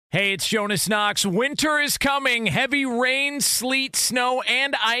Hey, it's Jonas Knox. Winter is coming. Heavy rain, sleet, snow,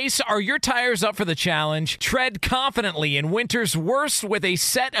 and ice. Are your tires up for the challenge? Tread confidently in winter's worst with a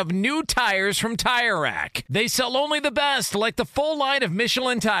set of new tires from Tire Rack. They sell only the best, like the full line of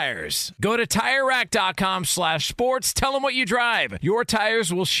Michelin tires. Go to TireRack.com/sports. Tell them what you drive. Your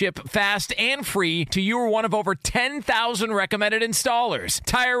tires will ship fast and free to you or one of over 10,000 recommended installers.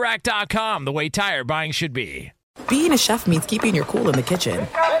 TireRack.com, the way tire buying should be. Being a chef means keeping your cool in the kitchen.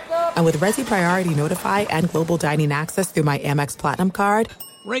 And with Resi Priority Notify and Global Dining Access through my Amex Platinum card,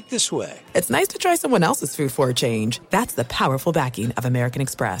 right this way. It's nice to try someone else's food for a change. That's the powerful backing of American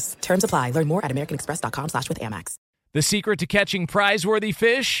Express. Terms apply. Learn more at americanexpress.com/withAmex. The secret to catching prize-worthy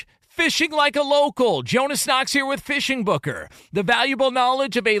fish? Fishing like a local. Jonas Knox here with Fishing Booker. The valuable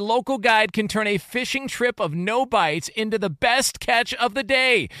knowledge of a local guide can turn a fishing trip of no bites into the best catch of the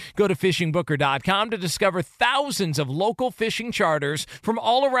day. Go to fishingbooker.com to discover thousands of local fishing charters from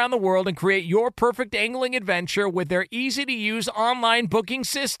all around the world and create your perfect angling adventure with their easy-to-use online booking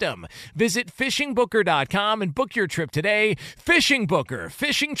system. Visit fishingbooker.com and book your trip today. Fishing Booker.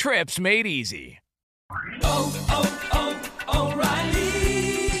 Fishing trips made easy. O'Reilly.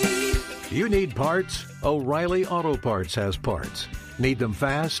 You need parts? O'Reilly Auto Parts has parts. Need them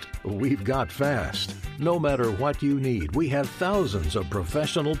fast? We've got fast. No matter what you need, we have thousands of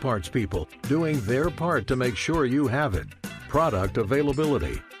professional parts people doing their part to make sure you have it. Product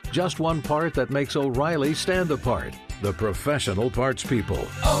availability. Just one part that makes O'Reilly stand apart. The professional parts people.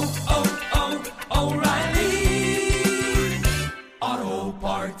 O'Reilly Auto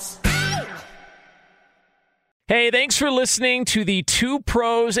Parts. Hey, thanks for listening to the Two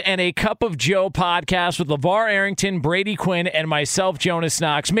Pros and a Cup of Joe podcast with LeVar Arrington, Brady Quinn, and myself, Jonas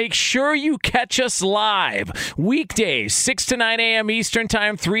Knox. Make sure you catch us live weekdays, 6 to 9 a.m. Eastern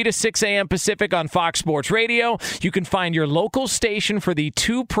Time, 3 to 6 a.m. Pacific on Fox Sports Radio. You can find your local station for the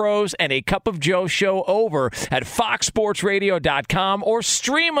Two Pros and a Cup of Joe show over at foxsportsradio.com or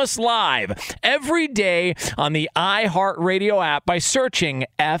stream us live every day on the iHeartRadio app by searching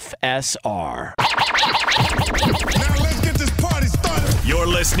FSR. Now let's get this party started. You're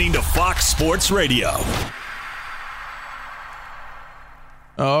listening to Fox Sports Radio.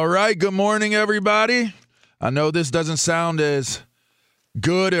 All right, good morning, everybody. I know this doesn't sound as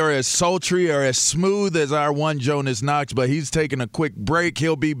good or as sultry or as smooth as our one Jonas Knox, but he's taking a quick break.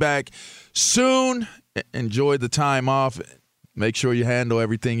 He'll be back soon. Enjoy the time off. Make sure you handle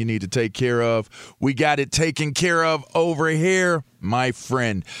everything you need to take care of. We got it taken care of over here, my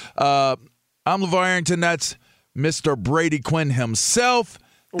friend. I'm LeVar Arrington. That's Mr. Brady Quinn himself.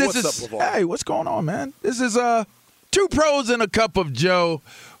 What's up, LeVar? Hey, what's going on, man? This is Two Pros and a Cup of Joe.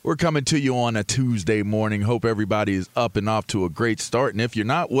 We're coming to you on a Tuesday morning. Hope everybody is up and off to a great start. And if you're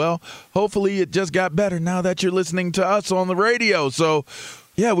not, well, hopefully it just got better now that you're listening to us on the radio. So,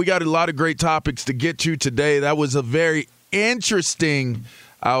 yeah, we got a lot of great topics to get to today. That was a very interesting,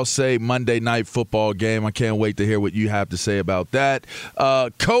 I'll say, Monday Night Football game. I can't wait to hear what you have to say about that.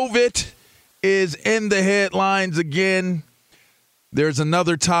 COVID is in the headlines again. There's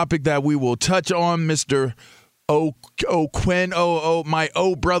another topic that we will touch on, Mr. O'Quinn, my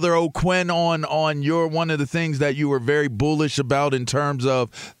brother O'Quinn, on your one of the things that you were very bullish about in terms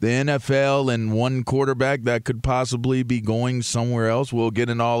of the NFL and one quarterback that could possibly be going somewhere else. We'll get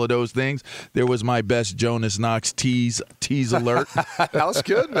into all of those things. There was my best Jonas Knox tease alert. That was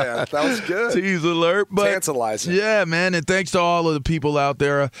good, man. That was good. Tease alert. But tantalizing. Yeah, man. And thanks to all of the people out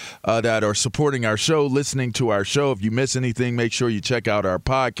there that are supporting our show, listening to our show. If you miss anything, make sure you check out our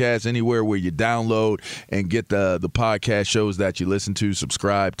podcast anywhere where you download and get the podcast shows that you listen to.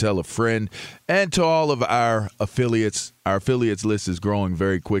 Subscribe, tell a friend, and to all of our affiliates. Our affiliates list is growing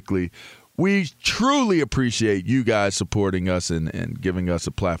very quickly. We truly appreciate you guys supporting us and giving us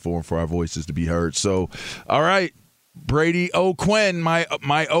a platform for our voices to be heard. So, all right, Brady O'Quinn, my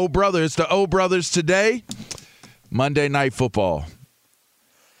O brother. It's the O brothers today. Monday Night Football.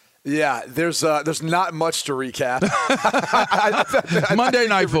 Yeah, there's not much to recap. Monday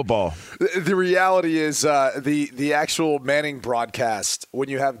Night Football. The reality is the actual Manning broadcast, when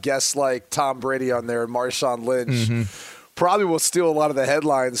you have guests like Tom Brady on there and Marshawn Lynch, probably will steal a lot of the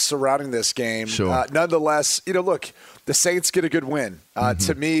headlines surrounding this game. Sure. Nonetheless, look, the Saints get a good win.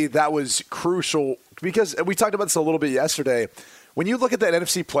 To me, that was crucial because we talked about this a little bit yesterday. When you look at that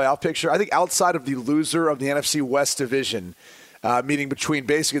NFC playoff picture, I think outside of the loser of the NFC West division, meaning between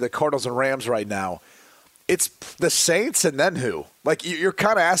basically the Cardinals and Rams right now, it's the Saints and then who? Like, you're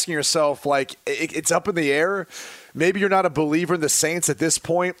kind of asking yourself, like, it's up in the air. Maybe you're not a believer in the Saints at this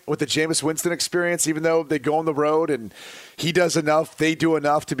point with the Jameis Winston experience, even though they go on the road and he does enough, they do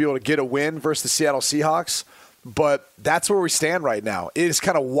enough to be able to get a win versus the Seattle Seahawks. But that's where we stand right now. It is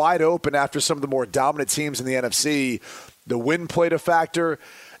kind of wide open after some of the more dominant teams in the NFC. The wind played a factor.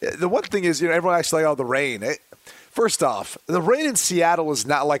 The one thing is, everyone acts like, the rain. First off, the rain in Seattle is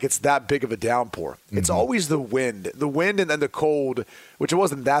not like it's that big of a downpour. It's always the wind. The wind and then the cold, which it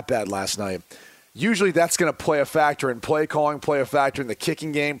wasn't that bad last night. Usually that's going to play a factor in play calling, play a factor in the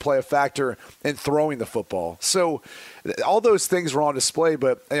kicking game, play a factor in throwing the football. So all those things were on display,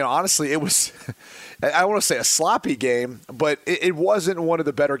 but honestly, it was I don't want to say a sloppy game, but it wasn't one of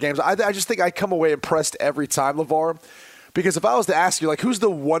the better games. I just think I come away impressed every time, LeVar, because if I was to ask you, who's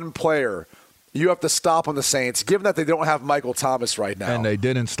the one player you have to stop on the Saints, given that they don't have Michael Thomas right now? And they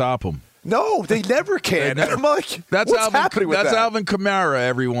didn't stop him. No, they never can. I'm like, what's happening with that? That's Alvin Kamara,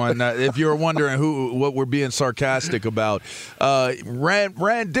 everyone. If you're wondering what we're being sarcastic about,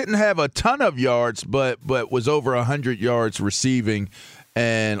 Rand didn't have a ton of yards, but was over 100 yards receiving,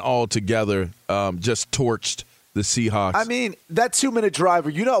 and altogether just torched the Seahawks. I mean, that 2-minute drive,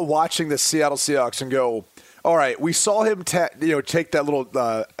 you're not watching the Seattle Seahawks and go, all right, we saw him take that little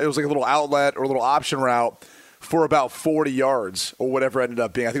it was like a little outlet or a little option route for about 40 yards or whatever it ended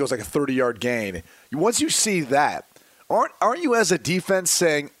up being. I think it was like a 30-yard gain. Once you see that, aren't you as a defense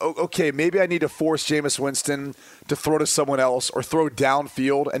saying, okay, maybe I need to force Jameis Winston to throw to someone else or throw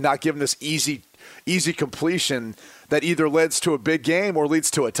downfield and not give him this easy completion that either leads to a big game or leads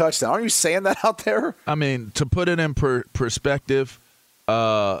to a touchdown? Aren't you saying that out there? I mean, to put it in perspective,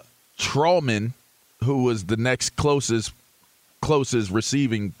 Trollman, who was the next closest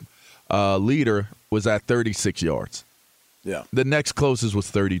receiving leader, was at 36 yards. Yeah. The next closest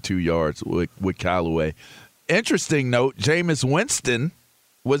was 32 yards with Callaway. Interesting note, Jameis Winston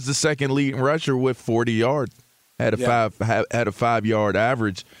was the second leading rusher with 40 yards. Had a 5-yard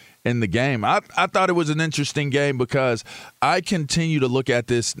average in the game. I thought it was an interesting game because I continue to look at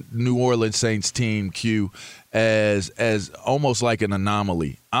this New Orleans Saints team, Q, as almost like an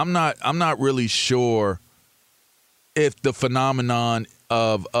anomaly. I'm not really sure if the phenomenon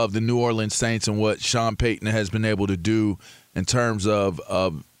of the New Orleans Saints and what Sean Payton has been able to do in terms of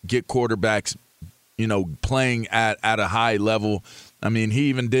get quarterbacks, playing at a high level. I mean, he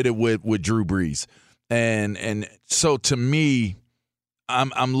even did it with Drew Brees. And so to me,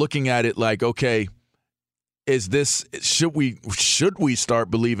 I'm looking at it like, okay, should we start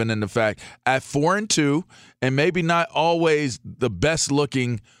believing in the fact at 4-2 and maybe not always the best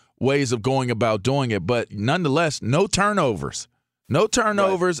looking ways of going about doing it, but nonetheless, no turnovers,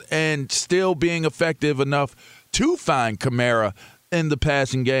 right, and still being effective enough to find Kamara in the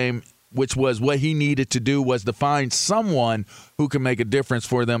passing game, which was what he needed to do, was to find someone who can make a difference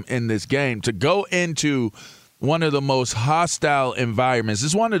for them in this game. To go into one of the most hostile environments.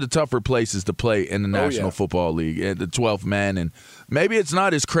 It's one of the tougher places to play in the National Football League, at the 12th man. And maybe it's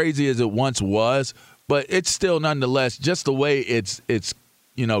not as crazy as it once was, but it's still nonetheless just the way it's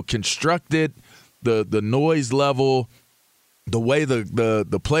constructed, the noise level, the way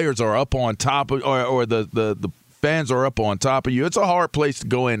the players are up on top of, or the fans are up on top of you. It's a hard place to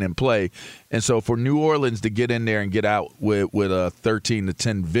go in and play. And so for New Orleans to get in there and get out with a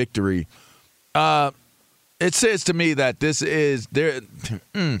 13-10 victory, it says to me that this is there.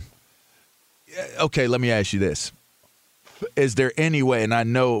 Okay, let me ask you this. Is there any way, and I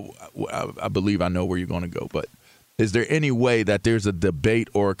believe I know where you're going to go, but is there any way that there's a debate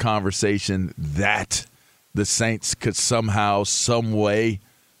or a conversation that the Saints could somehow, some way,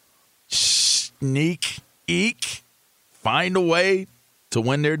 find a way to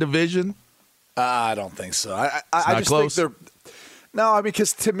win their division? I don't think so. I just think they're – no, I mean,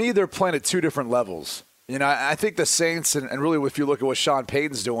 because to me they're playing at two different levels. I think the Saints, and really if you look at what Sean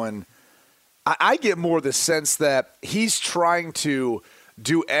Payton's doing, I get more the sense that he's trying to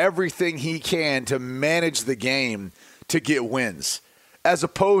do everything he can to manage the game to get wins, as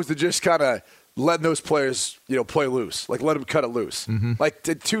opposed to just kind of letting those players, play loose, like let them cut it loose. Mm-hmm. Like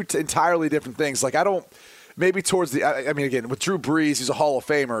two entirely different things. Like maybe towards again, with Drew Brees, he's a Hall of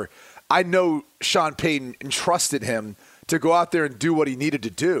Famer. I know Sean Payton entrusted him to go out there and do what he needed to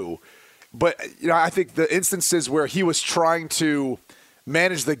do. But, I think the instances where he was trying to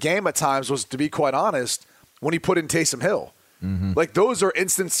manage the game at times was, to be quite honest, when he put in Taysom Hill. Mm-hmm. Like, those are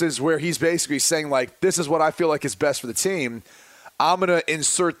instances where he's basically saying, like, this is what I feel like is best for the team. I'm going to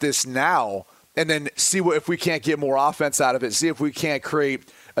insert this now and then see if we can't get more offense out of it, see if we can't create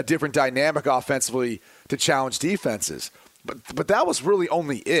a different dynamic offensively to challenge defenses. But that was really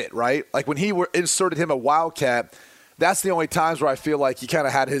only it, right? Like, when he inserted him a Wildcat, that's the only times where I feel like he kind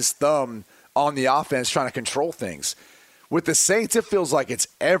of had his thumb on the offense trying to control things. With the Saints, it feels like it's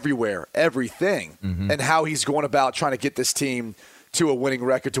everywhere, everything, and how he's going about trying to get this team to a winning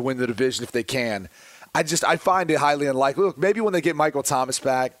record to win the division if they can. I find it highly unlikely. Look, maybe when they get Michael Thomas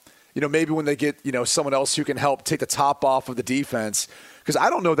back, maybe when they get, someone else who can help take the top off of the defense, because I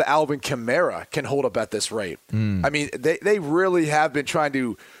don't know that Alvin Kamara can hold up at this rate. I mean, they really have been trying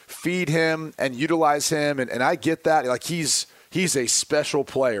to feed him and utilize him, and I get that. Like, he's a special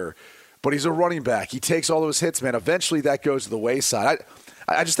player, but he's a running back. He takes all those hits, man. Eventually that goes to the wayside.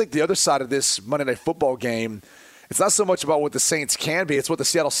 I just think the other side of this Monday Night Football game, it's not so much about what the Saints can be, it's what the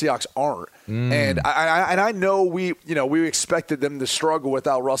Seattle Seahawks aren't. And I know we expected them to struggle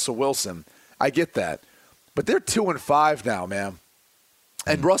without Russell Wilson. I get that. But they're 2-5 now, man.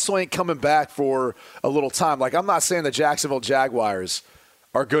 And Russell ain't coming back for a little time. Like, I'm not saying the Jacksonville Jaguars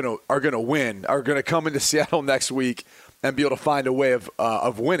are gonna win, are gonna come into Seattle next week and be able to find a way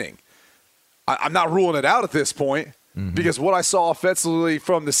of winning. I'm not ruling it out at this point, because what I saw offensively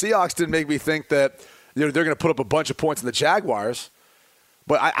from the Seahawks didn't make me think that they're going to put up a bunch of points in the Jaguars.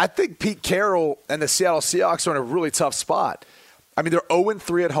 But I think Pete Carroll and the Seattle Seahawks are in a really tough spot. I mean, they're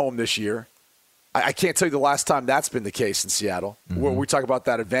 0-3 at home this year. I can't tell you the last time that's been the case in Seattle. Where we talk about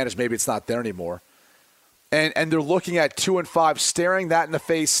that advantage, maybe it's not there anymore. And they're looking at 2-5, staring that in the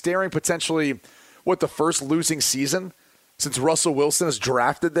face, staring potentially the first losing season since Russell Wilson is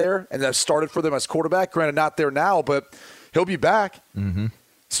drafted there and has started for them as quarterback. Granted, not there now, but he'll be back.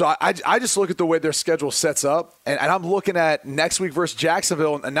 So I just look at the way their schedule sets up, and I'm looking at next week versus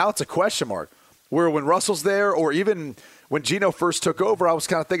Jacksonville, and now it's a question mark. Where when Russell's there, or even when Geno first took over, I was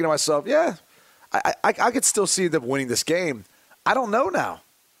kind of thinking to myself, yeah, I could still see them winning this game. I don't know now.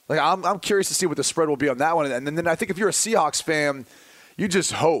 Like, I'm curious to see what the spread will be on that one. And then I think if you're a Seahawks fan, you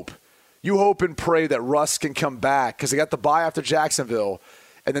just hope. You hope and pray that Russ can come back, because they got the bye after Jacksonville,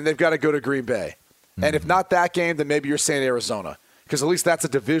 and then they've got to go to Green Bay. And if not that game, then maybe you're saying Arizona, because at least that's a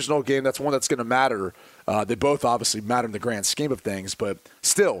divisional game. That's one that's going to matter. They both obviously matter in the grand scheme of things. But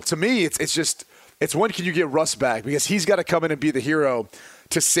still, to me, it's when can you get Russ back, because he's got to come in and be the hero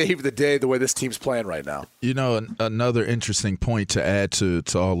to save the day the way this team's playing right now. Another interesting point to add to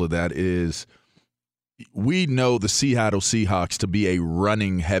all of that is we know the Seattle Seahawks to be a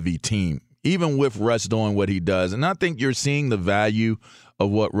running-heavy team, even with Russ doing what he does. And I think you're seeing the value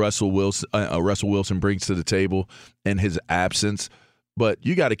of what Russell Wilson brings to the table in his absence. But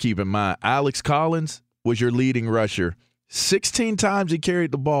you got to keep in mind, Alex Collins was your leading rusher. 16 times he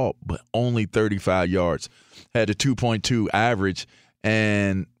carried the ball, but only 35 yards. Had a 2.2 average.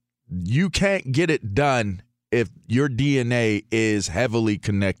 And you can't get it done if your DNA is heavily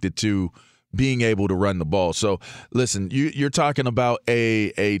connected to being able to run the ball. So, listen, you're talking about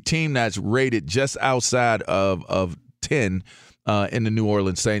a team that's rated just outside of 10 in the New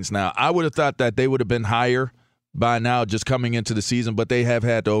Orleans Saints. Now, I would have thought that they would have been higher by now just coming into the season, but they have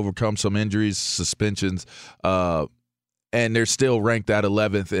had to overcome some injuries, suspensions, and they're still ranked at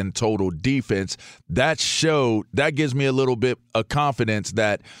 11th in total defense. That gives me a little bit of confidence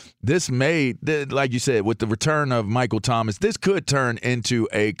that like you said, with the return of Michael Thomas, this could turn into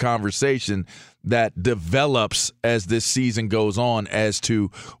a conversation that develops as this season goes on as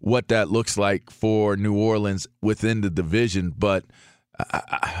to what that looks like for New Orleans within the division. But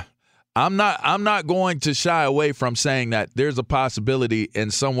I'm not going to shy away from saying that there's a possibility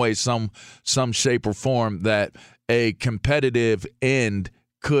in some way, some shape or form that a competitive end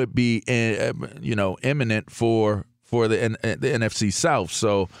could be, imminent for the NFC South.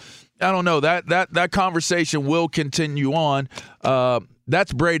 So I don't know, that conversation will continue on.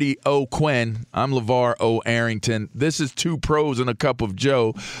 That's Brady O. Quinn. I'm LeVar O. Arrington. This is Two Pros and a Cup of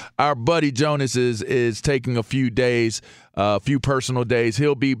Joe. Our buddy Jonas is taking a few personal days.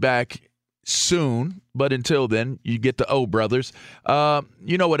 He'll be back soon, but until then, you get the O brothers.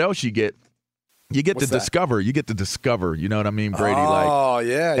 You know what else you get? You get to discover. You get to discover. You know what I mean, Brady? Oh,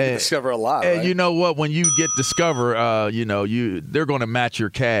 yeah. You discover a lot. And right? You know what? When you get discover, they're going to match your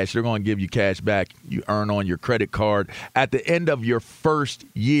cash. They're going to give you cash back you earn on your credit card at the end of your first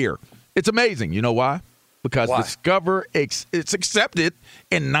year. It's amazing. You know why? Because Discover, it's accepted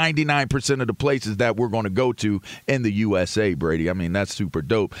in 99% of the places that we're going to go to in the USA, Brady. I mean, that's super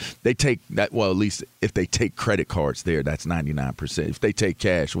dope. They take that, well, at least if they take credit cards there, that's 99%. If they take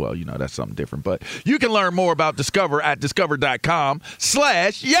cash, well, that's something different. But you can learn more about Discover at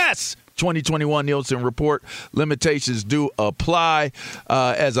discover.com/yes. 2021 Nielsen Report. Limitations do apply.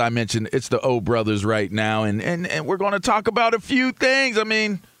 As I mentioned, it's the O brothers right now. And we're going to talk about a few things. I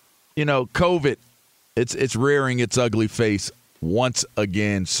mean, COVID. It's rearing its ugly face once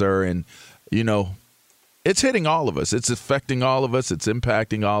again, sir. And, it's hitting all of us. It's affecting all of us. It's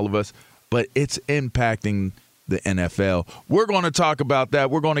impacting all of us. But it's impacting the NFL. We're going to talk about that.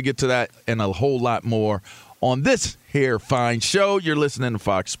 We're going to get to that and a whole lot more on this hair fine show. You're listening to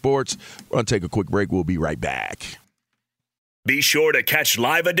Fox Sports. We're going to take a quick break. We'll be right back. Be sure to catch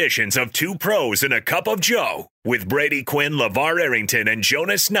live editions of Two Pros and a Cup of Joe with Brady Quinn, LeVar Arrington, and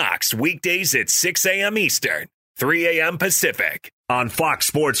Jonas Knox weekdays at 6 a.m. Eastern, 3 a.m. Pacific on Fox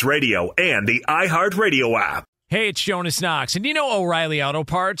Sports Radio and the iHeartRadio app. Hey, it's Jonas Knox, and you know O'Reilly Auto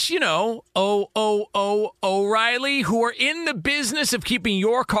Parts, you know, O'Reilly, who are in the business of keeping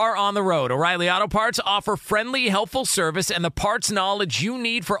your car on the road. O'Reilly Auto Parts offer friendly, helpful service and the parts knowledge you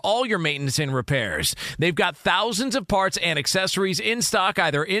need for all your maintenance and repairs. They've got thousands of parts and accessories in stock,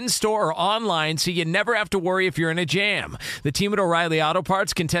 either in-store or online, so you never have to worry if you're in a jam. The team at O'Reilly Auto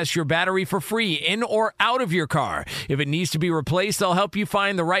Parts can test your battery for free in or out of your car. If it needs to be replaced, they'll help you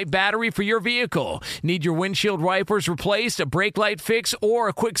find the right battery for your vehicle. Need your windshield wipers replaced, a brake light fix, or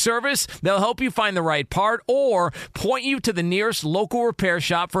a quick service? They'll help you find the right part or point you to the nearest local repair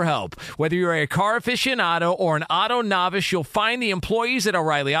shop for help. Whether you're a car aficionado or an auto novice, you'll find the employees at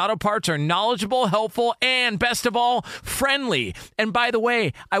O'Reilly Auto Parts are knowledgeable, helpful, and best of all, friendly. And by the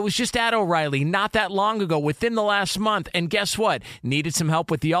way, I was just at O'Reilly not that long ago, within the last month, and guess what? Needed some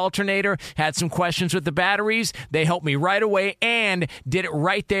help with the alternator, had some questions with the batteries. They helped me right away and did it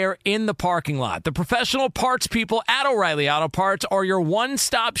right there in the parking lot. The professional parts people at O'Reilly Auto Parts are your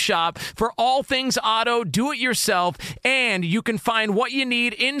one-stop shop for all things auto, do-it-yourself, and you can find what you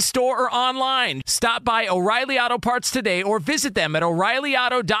need in-store or online. Stop by O'Reilly Auto Parts today or visit them at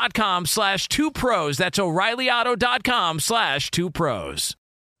O'ReillyAuto.com/2pros. That's O'ReillyAuto.com/2pros.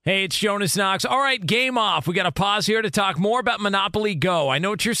 Hey, it's Jonas Knox. All right, game off. We got to pause here to talk more about Monopoly Go. I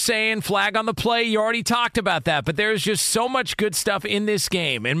know what you're saying, flag on the play. You already talked about that, but there's just so much good stuff in this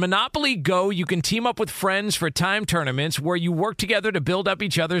game. In Monopoly Go, you can team up with friends for time tournaments where you work together to build up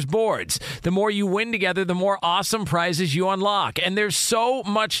each other's boards. The more you win together, the more awesome prizes you unlock. And there's so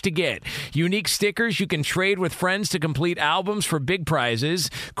much to get. Unique stickers you can trade with friends to complete albums for big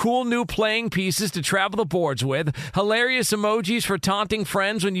prizes. Cool new playing pieces to travel the boards with. Hilarious emojis for taunting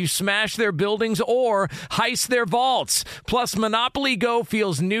friends when you smash their buildings or heist their vaults. Plus, Monopoly Go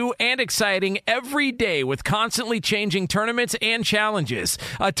feels new and exciting every day with constantly changing tournaments and challenges.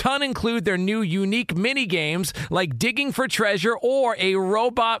 A ton include their new unique mini games like digging for treasure or a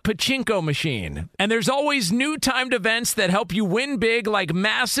robot pachinko machine. And there's always new timed events that help you win big, like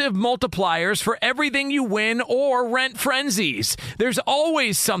massive multipliers for everything you win or rent frenzies. There's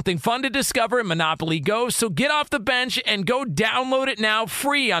always something fun to discover in Monopoly Go, so get off the bench and go download it now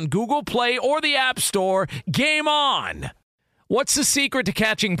free on Google Play or the App Store. Game on! What's the secret to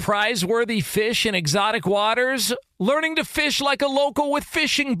catching prize-worthy fish in exotic waters? Learning to fish like a local with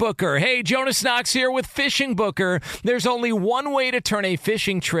Fishing Booker. Hey, Jonas Knox here with Fishing Booker. There's only one way to turn a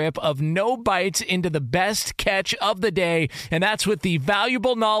fishing trip of no bites into the best catch of the day, and that's with the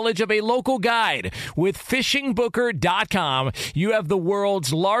valuable knowledge of a local guide. With FishingBooker.com, you have the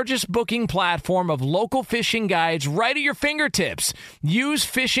world's largest booking platform of local fishing guides right at your fingertips. Use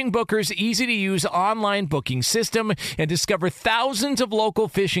Fishing Booker's easy-to-use online booking system and discover thousands of local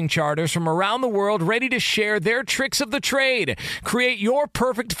fishing charters from around the world ready to share their tricks of the trade. Create your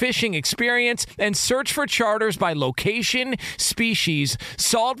perfect fishing experience and search for charters by location, species,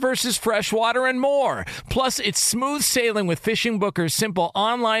 salt versus freshwater, and more. Plus, it's smooth sailing with Fishing Booker's simple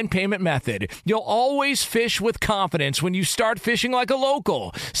online payment method. You'll always fish with confidence when you start fishing like a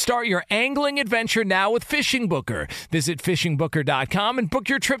local. Start your angling adventure now with Fishing Booker. Visit FishingBooker.com and book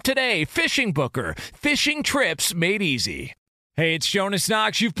your trip today. Fishing Booker. Fishing trips made easy. Hey, it's Jonas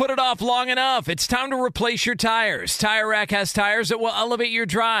Knox. You've put it off long enough. It's time to replace your tires. Tire Rack has tires that will elevate your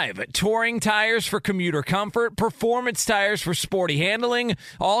drive. Touring tires for commuter comfort, performance tires for sporty handling,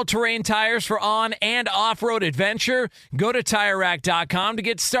 all-terrain tires for on- and off-road adventure. Go to TireRack.com to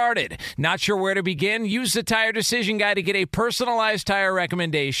get started. Not sure where to begin? Use the Tire Decision Guide to get a personalized tire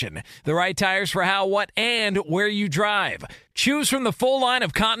recommendation. The right tires for how, what, and where you drive. Choose from the full line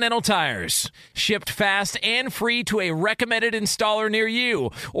of Continental tires. Shipped fast and free to a recommended installer near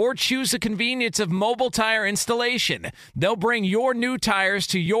you. Or choose the convenience of mobile tire installation. They'll bring your new tires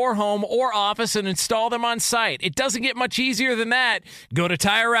to your home or office and install them on site. It doesn't get much easier than that. Go to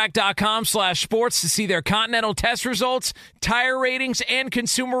TireRack.com/sports to see their Continental test results, tire ratings, and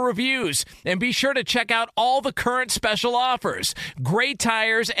consumer reviews. And be sure to check out all the current special offers. Great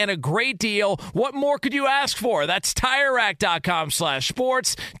tires and a great deal. What more could you ask for? That's TireRack.com/sports.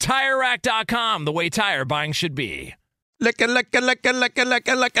 TireRack.com, the way tire buying should be.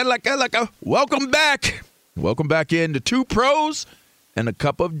 Welcome back. Welcome back into Two Pros and a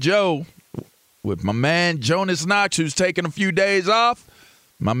Cup of Joe with my man Jonas Knox, who's taking a few days off,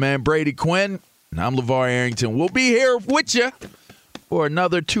 my man Brady Quinn, and I'm LeVar Arrington. We'll be here with you for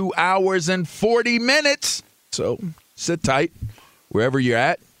another 2 hours and 40 minutes. So sit tight wherever you're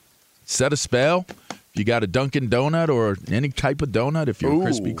at. Set a spell. If you got a Dunkin' Donut or any type of donut, if you're a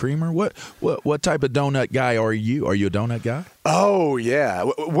Krispy Kremer, what type of donut guy are you? Are you a donut guy? Oh, yeah.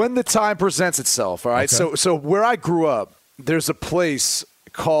 When the time presents itself, all right? Okay. So where I grew up, there's a place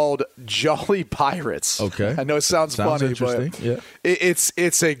called Jolly Pirates. Okay. I know it sounds funny, interesting. but Yeah.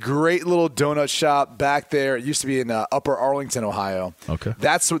 it's a great little donut shop back there. It used to be in Upper Arlington, Ohio. Okay.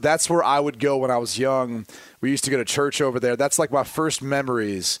 That's where I would go when I was young. We used to go to church over there. That's like my first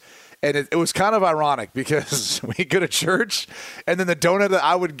memories. And it was kind of ironic because we go to church, and then the donut that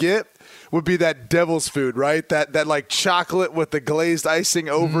I would get would be that devil's food, right? That like chocolate with the glazed icing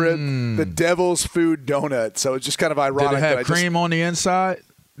over it, the devil's food donut. So it's just kind of ironic. Did it have cream on the inside?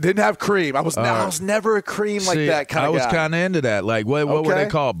 Didn't have cream. I was never a cream like that kind of guy. I was kind of into that. Like what were they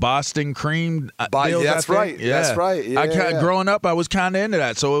called? Boston cream deals, that's right. Yeah. That's right. Yeah, growing up, I was kind of into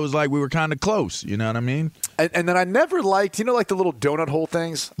that. So it was like we were kind of close. You know what I mean? And then I never liked, like the little donut hole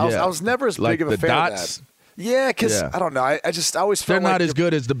things. I was never as like big of a the fan dots? of that. Yeah, because I don't know. I always felt they're like not as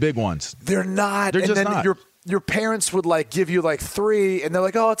good as the big ones. They're not. They're and just then not. Your parents would like give you like 3, and they're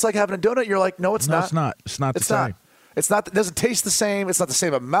like, "Oh, it's like having a donut." You're like, "No, it's not. It's not. It's not the same. It's not. It doesn't taste the same. It's not the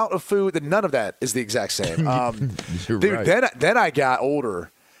same amount of food. None of that is the exact same." You're dude, right. Then I got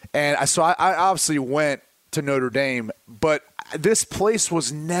older, and I obviously went to Notre Dame, but this place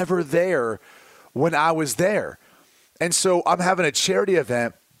was never there when I was there, and so I'm having a charity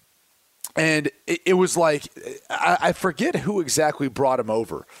event. And it was like, I forget who exactly brought him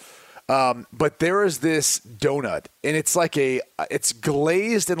over. But there is this donut, and it's like it's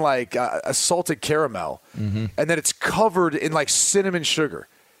glazed in like a salted caramel, and then it's covered in like cinnamon sugar.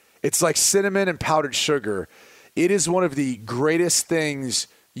 It's like cinnamon and powdered sugar. It is one of the greatest things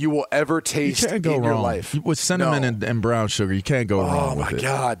you will ever taste in your life. With cinnamon and brown sugar, you can't go wrong with it. Oh, my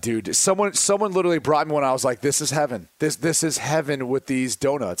God, dude. Someone literally brought me one. I was like, this is heaven. This is heaven with these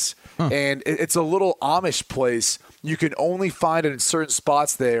donuts. Huh. And it's a little Amish place. You can only find it in certain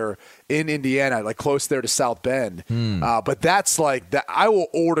spots there in Indiana, like close there to South Bend. But that's like that. I will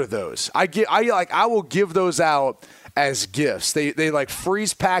order those. I will give those out as gifts. They like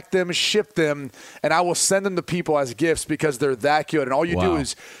freeze pack them, ship them, and I will send them to people as gifts because they're that good. And all you do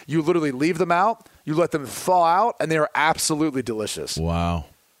is you literally leave them out, you let them thaw out, and they are absolutely delicious. Wow.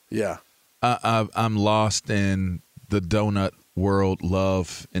 Yeah. I'm lost in the donut world,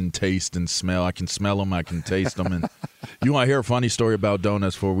 love and taste and smell. I can smell them. I can taste them. And you want to hear a funny story about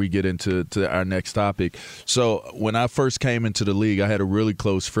donuts before we get into our next topic? So when I first came into the league, I had a really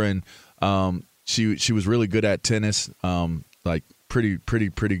close friend. She was really good at tennis, like pretty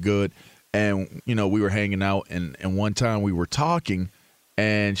good. And, we were hanging out, and one time we were talking,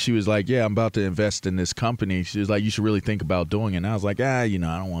 and she was like, yeah, I'm about to invest in this company. She was like, you should really think about doing it. And I was like, I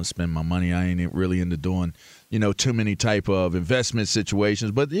don't want to spend my money. I ain't really into doing, too many type of investment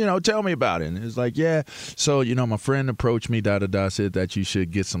situations. But, tell me about it. And it's like, yeah. So, my friend approached me, said that you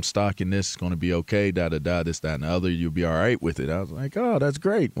should get some stock in this. It's going to be okay, this, that, and the other. You'll be all right with it. I was like, oh, that's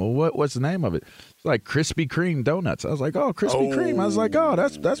great. Well, what's the name of it? It's like Krispy Kreme donuts. I was like, oh, Krispy Kreme. I was like, oh,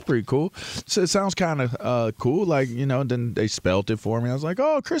 that's pretty cool. So it sounds kind of cool. Like, then they spelt it for me. I was like,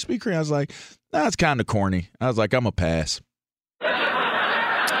 oh, Krispy Kreme. I was like, that's kind of corny. I was like, I'm a pass.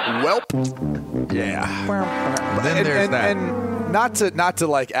 Welp. Yeah. Then there's that. And not to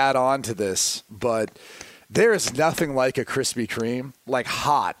like add on to this, but there is nothing like a Krispy Kreme, like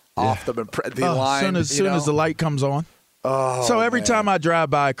hot off the line. As soon as the light comes on. Oh, so every time I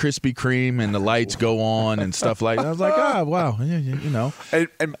drive by Krispy Kreme and the lights go on and stuff like that, I was like, wow,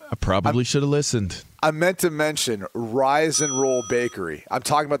 And I probably should have listened. I meant to mention Rise and Roll Bakery. I'm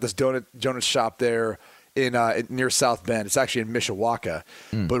talking about this donut shop there in near South Bend. It's actually in Mishawaka.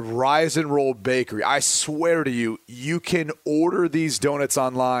 But Rise and Roll Bakery, I swear to you, you can order these donuts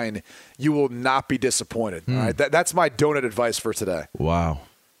online. You will not be disappointed. All right, that's my donut advice for today. Wow.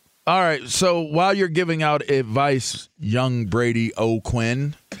 All right, so while you're giving out advice, young Brady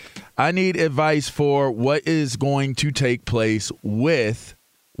O'Quinn, I need advice for what is going to take place with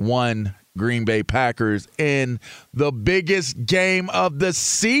one Green Bay Packers in the biggest game of the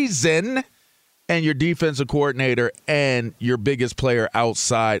season, and your defensive coordinator and your biggest player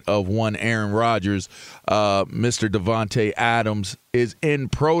outside of one Aaron Rodgers, Mr. Davante Adams, is in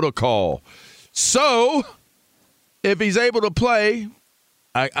protocol. So if he's able to play,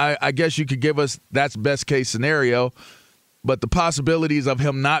 I guess you could give us that's best case scenario, but the possibilities of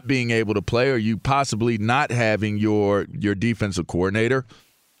him not being able to play or you possibly not having your defensive coordinator,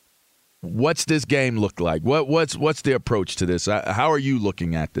 what's this game look like? What's the approach to this? How are you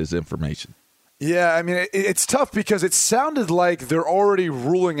looking at this information? Yeah, I mean, it's tough because it sounded like they're already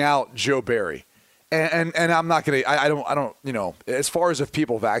ruling out Joe Barry. And I'm not going to, I don't, as far as if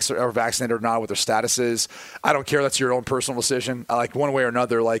people are vaccinated or not, what their status is, I don't care. That's your own personal decision. Like one way or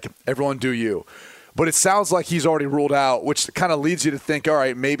another, like everyone do you. But it sounds like he's already ruled out, which kind of leads you to think, all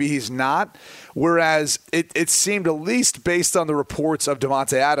right, maybe he's not. Whereas it seemed, at least based on the reports of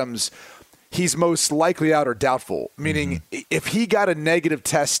Davante Adams, he's most likely out or doubtful. Meaning if he got a negative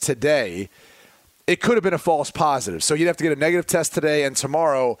test today, it could have been a false positive. So he'd have to get a negative test today and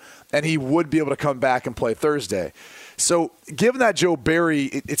tomorrow, and he would be able to come back and play Thursday. So given that Joe Barry,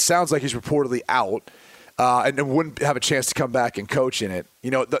 it sounds like he's reportedly out and wouldn't have a chance to come back and coach in it.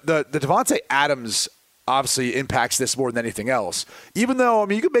 The Davante Adams obviously impacts this more than anything else. Even though,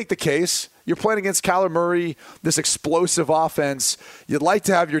 you could make the case. You're playing against Kyler Murray, this explosive offense. You'd like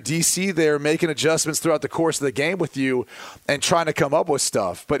to have your DC there making adjustments throughout the course of the game with you and trying to come up with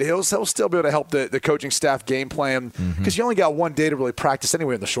stuff. But he'll still be able to help the coaching staff game plan because you only got one day to really practice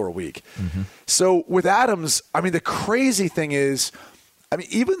anyway in the short week. So with Adams, the crazy thing is,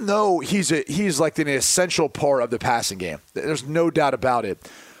 even though he's like an essential part of the passing game, there's no doubt about it.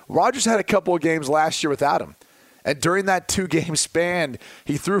 Rodgers had a couple of games last year without him. And during that 2-game span,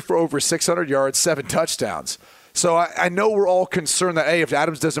 he threw for over 600 yards, 7 touchdowns. So I know we're all concerned that, hey, if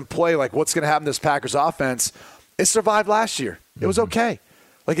Adams doesn't play, like what's going to happen to this Packers offense? It survived last year. It was okay.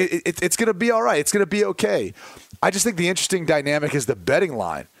 Like it's going to be all right. It's going to be okay. I just think the interesting dynamic is the betting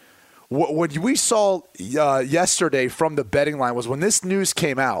line. What we saw yesterday from the betting line was when this news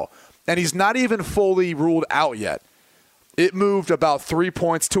came out, and he's not even fully ruled out yet, it moved about 3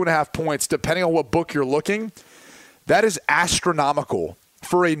 points, 2.5 points, depending on what book you're looking. That is astronomical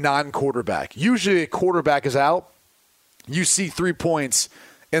for a non-quarterback. Usually a quarterback is out, you see 3 points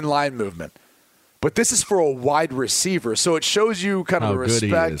in line movement. But this is for a wide receiver, so it shows you kind of the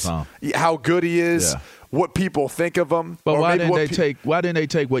respect, how good he is, what people think of him. But why didn't they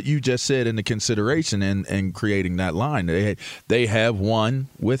take what you just said into consideration in creating that line? They have one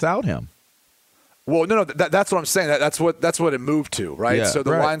without him. Well, no, that's what I'm saying. That's what it moved to, right? Yeah, so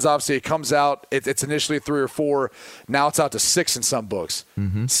the line's obviously, it comes out, it's initially 3 or 4. Now it's out to 6 in some books.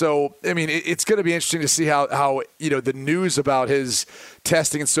 So, it's going to be interesting to see how the news about his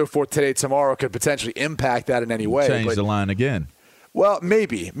testing and so forth today, tomorrow could potentially impact that in any way. Change the line again. Well,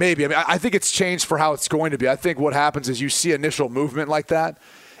 maybe. I think it's changed for how it's going to be. I think what happens is you see initial movement like that,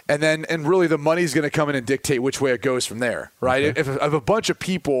 and really the money's going to come in and dictate which way it goes from there, right? Okay. If a bunch of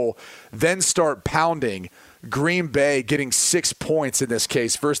people then start pounding Green Bay getting 6 points in this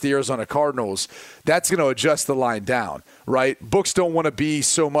case versus the Arizona Cardinals, that's going to adjust the line down, right? Books don't want to be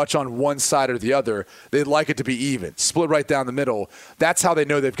so much on one side or the other. They'd like it to be even, split right down the middle. That's how they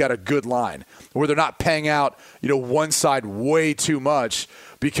know they've got a good line, where they're not paying out, one side way too much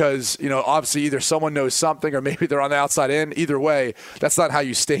because, obviously either someone knows something or maybe they're on the outside in. Either way, that's not how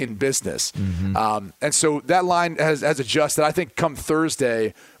you stay in business. And so that line has adjusted. I think come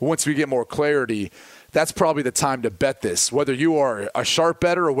Thursday, once we get more clarity, that's probably the time to bet this, whether you are a sharp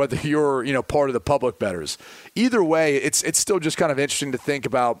bettor or whether you're, part of the public bettors. Either way, it's still just kind of interesting to think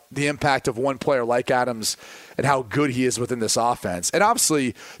about the impact of one player like Adams and how good he is within this offense. And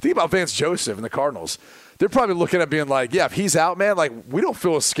obviously, think about Vance Joseph and the Cardinals. They're probably looking at being like, yeah, if he's out, man, like we don't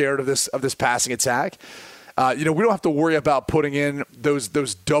feel as scared of this passing attack. We don't have to worry about putting in those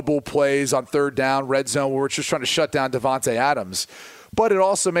double plays on third down, red zone, where we're just trying to shut down Davante Adams. But it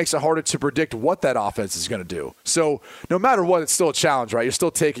also makes it harder to predict what that offense is going to do. So no matter what, it's still a challenge, right? You're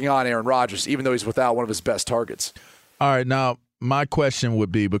still taking on Aaron Rodgers, even though he's without one of his best targets. All right, now my question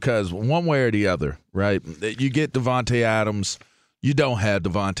would be, because one way or the other, right, you get Davante Adams, you don't have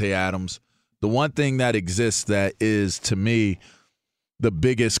Davante Adams. The one thing that exists that is, to me, the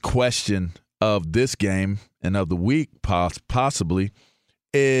biggest question of this game and of the week possibly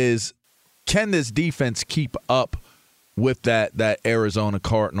is, can this defense keep up with that Arizona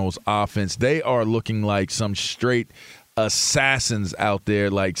Cardinals offense? They are looking like some straight assassins out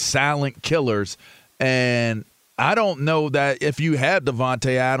there, like silent killers. And I don't know that if you have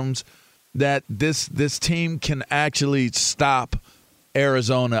Davante Adams, that this team can actually stop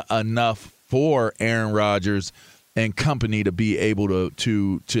Arizona enough for Aaron Rodgers and company to be able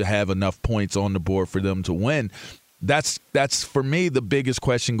to have enough points on the board for them to win. That's for me the biggest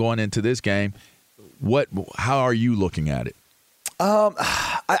question going into this game. How are you looking at it?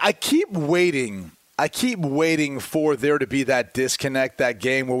 I keep waiting. I keep waiting for there to be that disconnect, that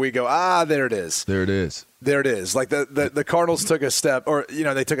game where we go, there it is. There it is. There it is. Like the Cardinals took a step, or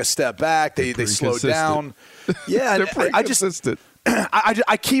they took a step back. They slowed down. Yeah, they're pretty consistent.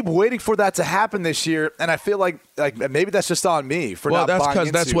 I keep waiting for that to happen this year, and I feel like maybe that's just on me for not buying into. Well, that's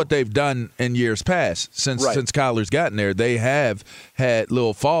because that's what they've done in years past. Since Kyler's gotten there, they have had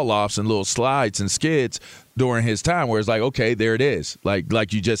little fall-offs and little slides and skids during his time where it's like, okay, there it is.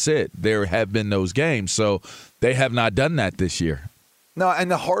 Like you just said, there have been those games. So they have not done that this year. No,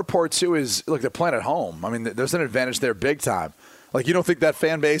 and the hard part, too, is, look, they're playing at home. I mean, there's an advantage there big time. Like, you don't think that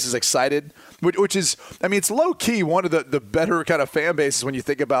fan base is excited? Which is, I mean, it's low-key one of the better kind of fan bases when you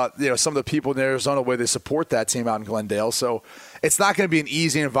think about, some of the people in Arizona where they support that team out in Glendale. So it's not going to be an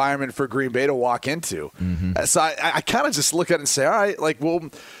easy environment for Green Bay to walk into. Mm-hmm. So I kind of just look at it and say, all right, like,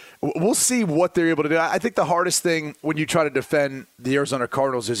 we'll see what they're able to do. I think the hardest thing when you try to defend the Arizona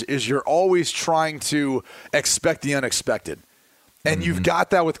Cardinals is you're always trying to expect the unexpected. And you've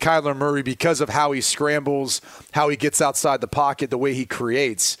got that with Kyler Murray because of how he scrambles, how he gets outside the pocket, the way he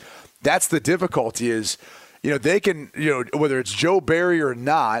creates. That's the difficulty is, they can, whether it's Joe Barry or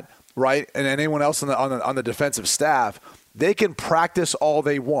not, right, and anyone else on the defensive staff, they can practice all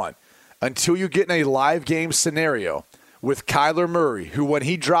they want until you get in a live game scenario with Kyler Murray, who when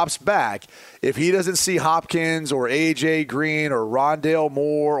he drops back, if he doesn't see Hopkins or A.J. Green or Rondale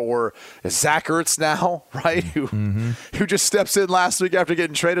Moore or Zach Ertz now, right, who just steps in last week after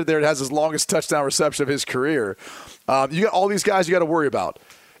getting traded there and has his longest touchdown reception of his career, you got all these guys you got to worry about.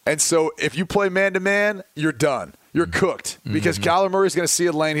 And so if you play man-to-man, you're done. You're cooked because Kyler Murray's going to see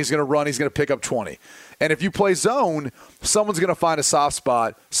a lane. He's going to run. He's going to pick up 20. And if you play zone, someone's going to find a soft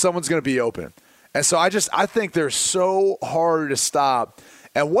spot. Someone's going to be open. And so I think they're so hard to stop.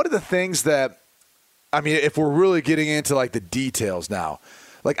 And one of the things that, I mean, if we're really getting into like the details now,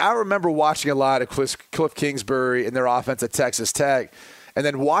 like I remember watching a lot of Cliff Kingsbury and their offense at Texas Tech, and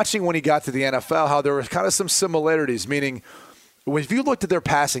then watching when he got to the NFL how there was kind of some similarities, meaning if you looked at their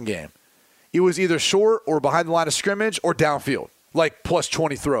passing game, it was either short or behind the line of scrimmage or downfield, like plus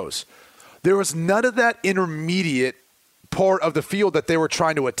 20 throws. There was none of that intermediate part of the field that they were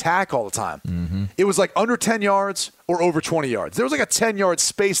trying to attack all the time. It was like under 10 yards or over 20 yards. There was like a 10-yard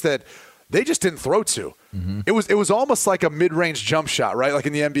space that they just didn't throw to. It was almost like a mid-range jump shot, right? Like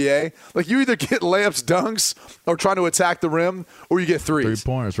in the NBA. Like you either get layups, dunks, or trying to attack the rim, or you get threes.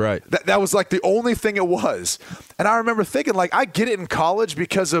 3-pointers, right. That was like the only thing it was. And I remember thinking, like, I get it in college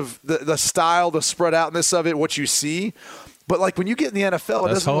because of the style, the spread outness of it, what you see. But, like, when you get in the NFL, it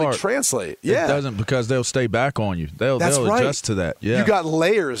doesn't really translate. Yeah. It doesn't because they'll stay back on you. They'll adjust to that. Yeah. You got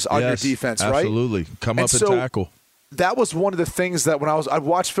layers on your defense, right? Absolutely. Come up and tackle. That was one of the things that when I'd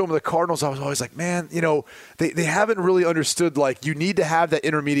watch film of the Cardinals, I was always like, man, they haven't really understood, like, you need to have that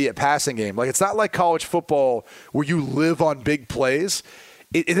intermediate passing game. Like, it's not like college football where you live on big plays.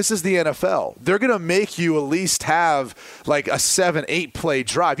 This is the NFL. They're going to make you at least have like a 7-8 play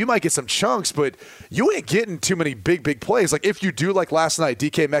drive. You might get some chunks, but you ain't getting too many big plays. Like if you do like last night,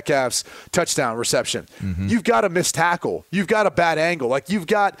 DK Metcalf's touchdown reception, you've got a missed tackle. You've got a bad angle. Like you've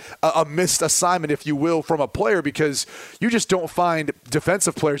got a missed assignment, if you will, from a player because you just don't find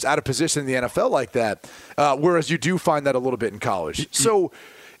defensive players out of position in the NFL like that, whereas you do find that a little bit in college. So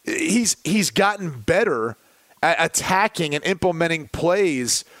he's gotten better at attacking and implementing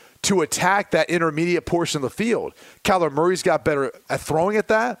plays to attack that intermediate portion of the field. Kyler Murray's got better at throwing at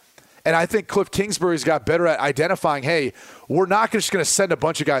that, and I think Cliff Kingsbury's got better at identifying, hey, we're not just going to send a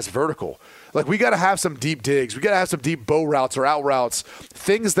bunch of guys vertical. Like, we got to have some deep digs. We got to have some deep bow routes or out routes,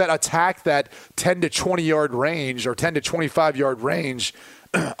 things that attack that 10 to 20-yard range or 10 to 25-yard range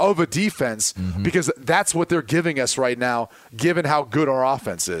of a defense because that's what they're giving us right now, given how good our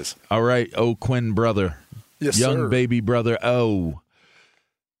offense is. All right, Quinn brother. Yes, young sir. Baby brother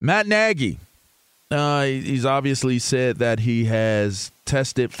Matt Nagy. He's obviously said that he has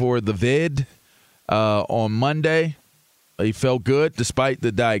tested for the vid on Monday. He felt good despite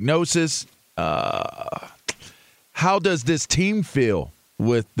the diagnosis. How does this team feel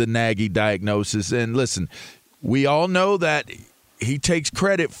with the Nagy diagnosis? And listen, we all know that he takes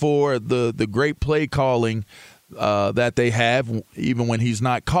credit for the great play calling that they have, even when he's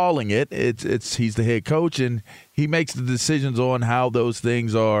not calling it. He's the head coach, and he makes the decisions on how those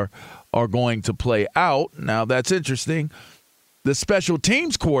things are going to play out. Now, that's interesting. The special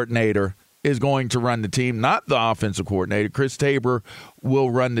teams coordinator is going to run the team, not the offensive coordinator. Chris Tabor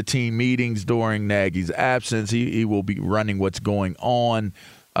will run the team meetings during Nagy's absence. He will be running what's going on.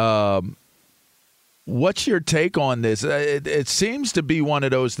 What's your take on this? It seems to be one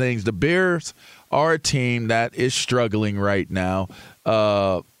of those things. The Bears are a team that is struggling right now.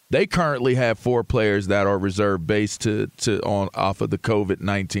 They currently have 4 players that are reserved based off of the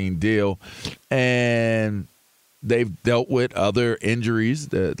COVID-19 deal. And they've dealt with other injuries,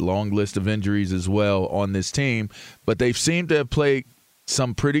 the long list of injuries as well on this team, but they've seemed to have played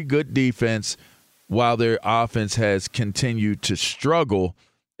some pretty good defense while their offense has continued to struggle.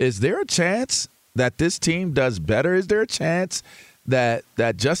 Is there a chance that this team does better? Is there a chance that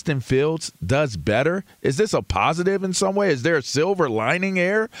Justin Fields does better? Is this a positive in some way? Is there a silver lining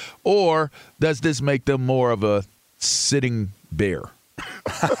here? Or does this make them more of a sitting bear?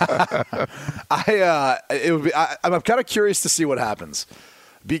 I'm kind of curious to see what happens,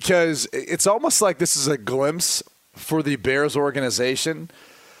 because it's almost like this is a glimpse for the Bears organization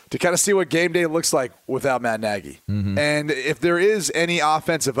to kind of see what game day looks like without Matt Nagy. Mm-hmm. And if there is any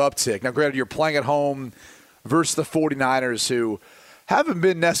offensive uptick, now granted you're playing at home versus the 49ers, who haven't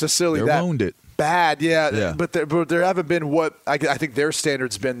been necessarily They're that wounded. Bad, yeah. But there haven't been what I think their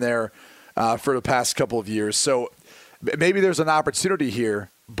standards been there for the past couple of years. So maybe there's an opportunity here.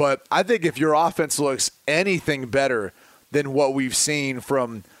 But I think if your offense looks anything better than what we've seen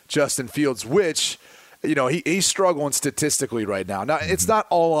from Justin Fields, which, he's struggling statistically right now. Now, it's not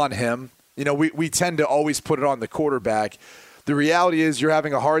all on him. We tend to always put it on the quarterback. The reality is you're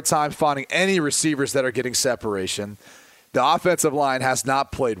having a hard time finding any receivers that are getting separation. The offensive line has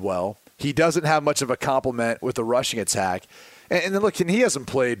not played well. He doesn't have much of a complement with the rushing attack. And then, look, he hasn't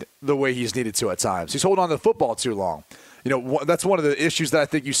played the way he's needed to at times. He's holding on to the football too long. That's one of the issues that I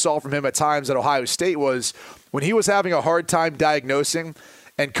think you saw from him at times at Ohio State was when he was having a hard time diagnosing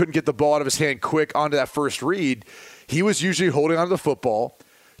and couldn't get the ball out of his hand quick onto that first read, he was usually holding onto the football,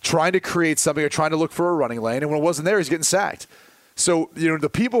 trying to create something or trying to look for a running lane. And when it wasn't there, he's getting sacked. So, the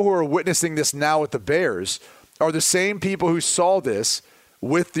people who are witnessing this now with the Bears are the same people who saw this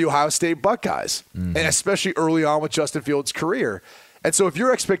with the Ohio State Buckeyes, and especially early on with Justin Fields' career. And so if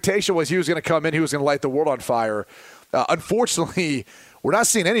your expectation was he was going to come in, he was going to light the world on fire, unfortunately, we're not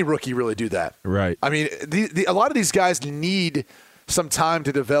seeing any rookie really do that. Right. I mean, a lot of these guys need some time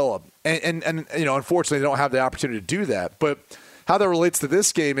to develop. And unfortunately, they don't have the opportunity to do that. But how that relates to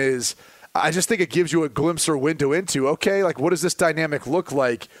this game is I just think it gives you a glimpse or window into, okay, like what does this dynamic look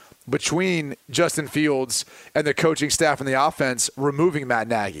like between Justin Fields and the coaching staff and the offense removing Matt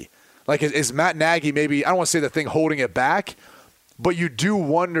Nagy? Like, is Matt Nagy maybe, I don't want to say the thing holding it back, but you do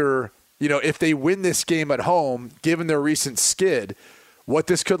wonder, if they win this game at home, given their recent skid, what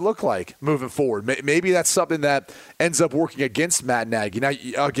this could look like moving forward. Maybe that's something that ends up working against Matt Nagy. Now,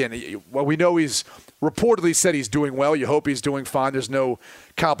 again, well, we know he's reportedly said he's doing well. You hope he's doing fine. There's no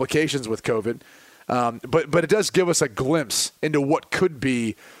complications with COVID. But it does give us a glimpse into what could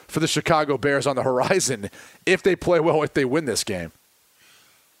be for the Chicago Bears on the horizon if they play well, if they win this game.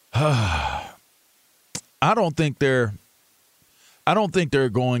 I don't think they're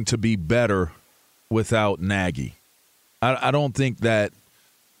going to be better without Nagy. I don't think that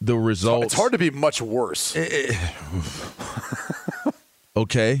the results. It's hard to be much worse.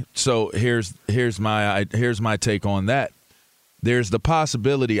 Okay, so here's my take on that. There's the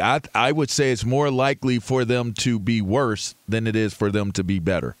possibility. I would say it's more likely for them to be worse than it is for them to be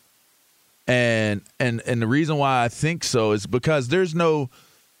better. And the reason why I think so is because there's no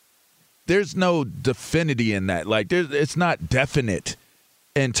definity in that. Like it's not definite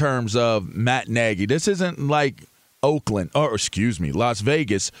in terms of Matt Nagy. This isn't like Las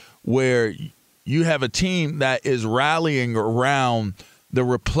Vegas, where you have a team that is rallying around the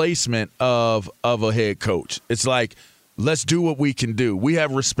replacement of a head coach. It's like, let's do what we can do. We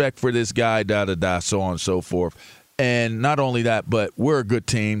have respect for this guy, so on and so forth. And not only that, but we're a good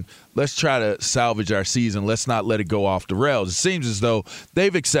team. Let's try to salvage our season. Let's not let it go off the rails. It seems as though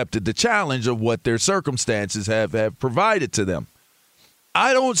they've accepted the challenge of what their circumstances have provided to them.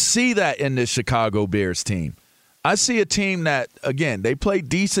 I don't see that in this Chicago Bears team. I see a team that, again, they play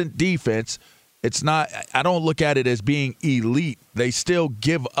decent defense. It's not – I don't look at it as being elite. They still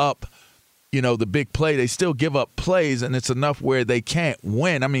give up, the big play. They still give up plays, and it's enough where they can't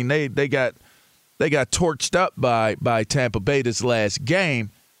win. I mean, they got torched up by Tampa Bay this last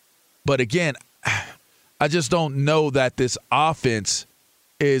game. But, again, I just don't know that this offense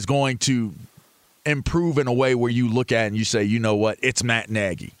is going to improve in a way where you look at it and you say, you know what, it's Matt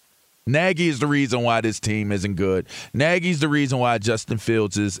Nagy. Nagy is the reason why this team isn't good. Nagy's the reason why Justin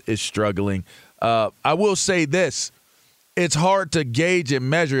Fields is struggling. I will say this. It's hard to gauge and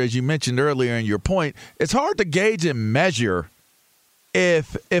measure, as you mentioned earlier in your point, it's hard to gauge and measure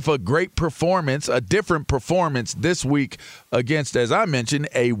if a great performance, a different performance this week against, as I mentioned,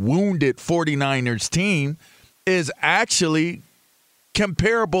 a wounded 49ers team is actually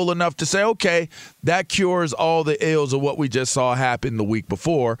comparable enough to say, okay, that cures all the ills of what we just saw happen the week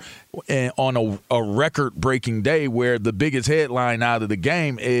before on a record-breaking day where the biggest headline out of the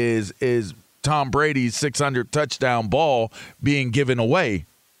game is Tom Brady's 600 touchdown ball being given away,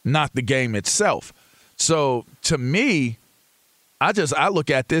 not the game itself. So to me, I look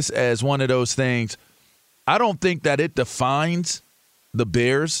at this as one of those things. I don't think that it defines the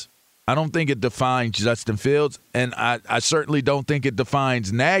Bears. I don't think it defines Justin Fields, and I certainly don't think it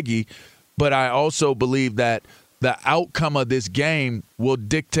defines Nagy, but I also believe that the outcome of this game will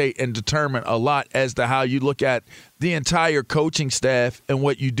dictate and determine a lot as to how you look at the entire coaching staff and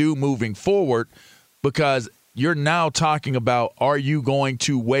what you do moving forward, because you're now talking about, are you going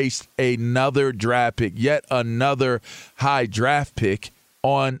to waste another draft pick, yet another high draft pick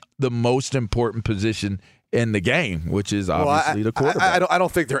on the most important position in the game, which is obviously the quarterback. I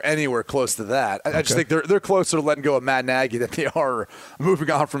don't think they're anywhere close to that. I just think they're closer to letting go of Matt Nagy than they are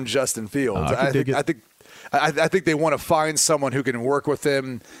moving on from Justin Fields. I think they want to find someone who can work with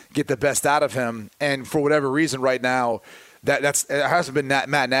him, get the best out of him, and for whatever reason right now, it hasn't been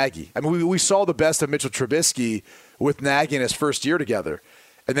Matt Nagy. I mean, we saw the best of Mitchell Trubisky with Nagy in his first year together,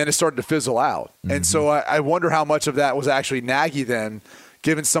 and then it started to fizzle out. Mm-hmm. And so I wonder how much of that was actually Nagy then,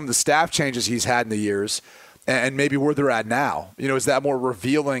 given some of the staff changes he's had in the years, and maybe where they're at now. You know, is that more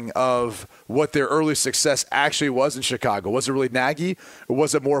revealing of what their early success actually was in Chicago? Was it really Nagy, or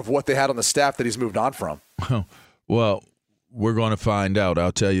was it more of what they had on the staff that he's moved on from? Well, we're going to find out.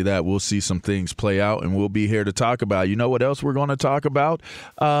 I'll tell you that. We'll see some things play out, and we'll be here to talk about. You know what else we're going to talk about?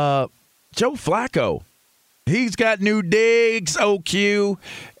 Joe Flacco. He's got new digs, OQ.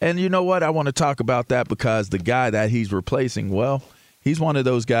 And you know what? I want to talk about that because the guy that he's replacing, well, he's one of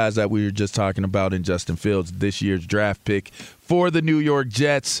those guys that we were just talking about in Justin Fields, this year's draft pick for the New York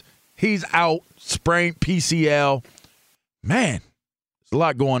Jets. He's out, sprained PCL. Man, there's a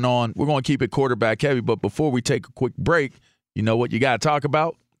lot going on. We're going to keep it quarterback heavy, but before we take a quick break, you know what you got to talk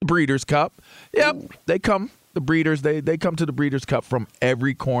about? The Breeders' Cup. Yep, they come. The Breeders, they come to the Breeders' Cup from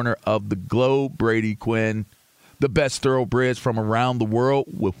every corner of the globe. Brady Quinn, the best thoroughbreds from around the world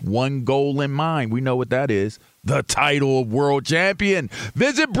with one goal in mind. We know what that is. The title of world champion.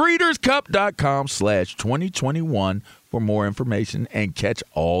 Visit breederscup.com/2021 for more information and catch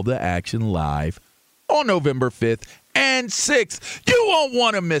all the action live on November 5th and 6th. You won't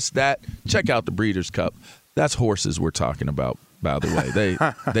want to miss that. Check out the Breeders' Cup. That's horses we're talking about, by the way.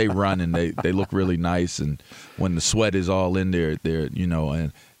 They run and they look really nice, and when the sweat is all in there, you know,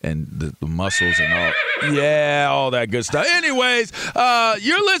 and the muscles and all. Yeah, all that good stuff. Anyways,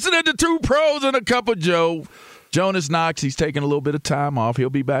 you're listening to Two Pros and a Cup of Joe. Jonas Knox, he's taking a little bit of time off. He'll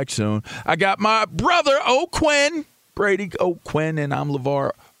be back soon. I got my brother, O. Quinn, Brady O. Quinn, and I'm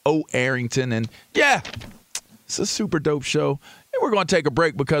LeVar O. Arrington. And, yeah, it's a super dope show. And we're going to take a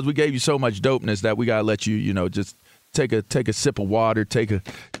break because we gave you so much dopeness that we got to let you, you know, just take a sip of water, take a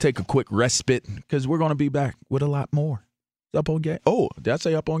quick respite, because we're going to be back with a lot more. Up on game? Oh, did I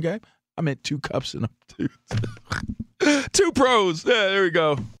say up on game? I meant 2 cups and 2 pros. Yeah, there we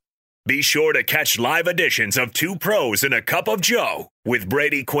go. Be sure to catch live editions of Two Pros and a Cup of Joe with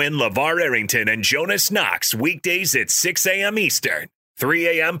Brady Quinn, LeVar Arrington, and Jonas Knox weekdays at 6 a.m. Eastern,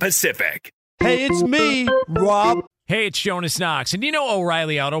 3 a.m. Pacific. Hey, it's me, Rob. Hey, it's Jonas Knox, and you know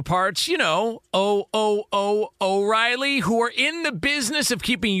O'Reilly Auto Parts, you know, O'Reilly, who are in the business of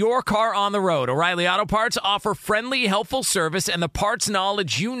keeping your car on the road. O'Reilly Auto Parts offer friendly, helpful service and the parts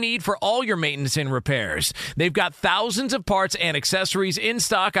knowledge you need for all your maintenance and repairs. They've got thousands of parts and accessories in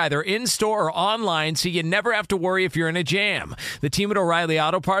stock, either in-store or online, so you never have to worry if you're in a jam. The team at O'Reilly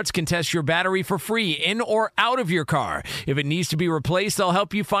Auto Parts can test your battery for free in or out of your car. If it needs to be replaced, they'll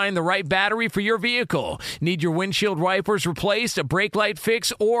help you find the right battery for your vehicle. Need your windshield wipers replaced, a brake light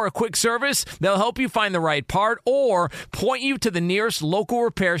fix, or a quick service? They'll help you find the right part or point you to the nearest local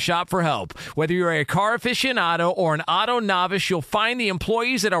repair shop for help. Whether you're a car aficionado or an auto novice, you'll find the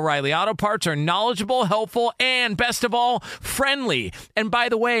employees at O'Reilly Auto Parts are knowledgeable, helpful, and best of all, friendly. And by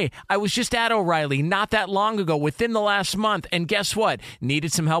the way, I was just at O'Reilly not that long ago, within the last month, and guess what?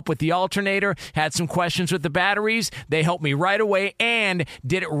 Needed some help with the alternator, had some questions with the batteries. They helped me right away and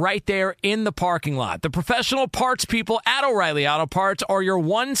did it right there in the parking lot. The professional parts people at O'Reilly Auto Parts are your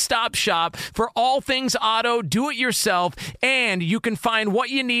one-stop shop for all things auto, do-it-yourself, and you can find what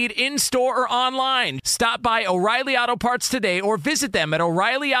you need in-store or online. Stop by O'Reilly Auto Parts today or visit them at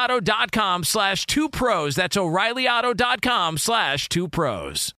O'ReillyAuto.com/2pros. That's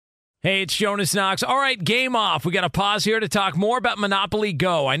O'ReillyAuto.com/2pros. Hey, it's Jonas Knox. All right, game off. We got to pause here to talk more about Monopoly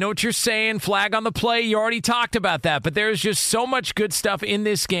Go. I know what you're saying, flag on the play. You already talked about that, but there's just so much good stuff in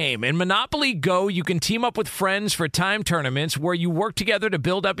this game. In Monopoly Go, you can team up with friends for time tournaments where you work together to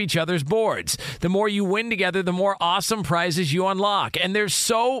build up each other's boards. The more you win together, the more awesome prizes you unlock. And there's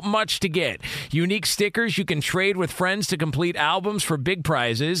so much to get. Unique stickers you can trade with friends to complete albums for big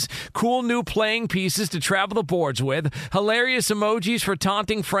prizes. Cool new playing pieces to travel the boards with. Hilarious emojis for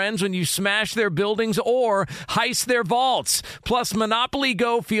taunting friends when you smash their buildings or heist their vaults. Plus, Monopoly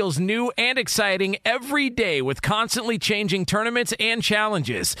Go feels new and exciting every day with constantly changing tournaments and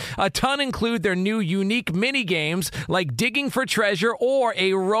challenges. A ton include their new unique mini games like digging for treasure or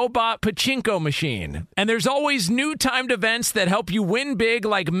a robot pachinko machine. And there's always new timed events that help you win big,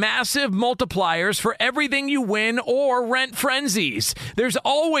 like massive multipliers for everything you win or rent frenzies. There's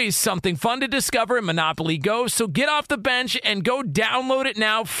always something fun to discover in Monopoly Go, so get off the bench and go download it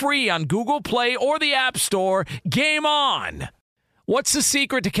now free on Google Play or the App Store. Game on! What's the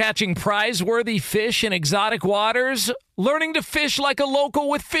secret to catching prize-worthy fish in exotic waters? Learning to fish like a local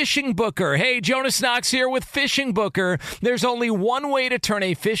with Fishing Booker. Hey, Jonas Knox here with Fishing Booker. There's only one way to turn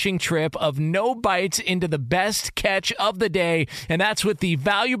a fishing trip of no bites into the best catch of the day, and that's with the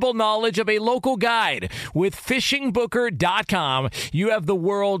valuable knowledge of a local guide. With FishingBooker.com, you have the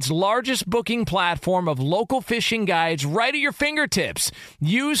world's largest booking platform of local fishing guides right at your fingertips.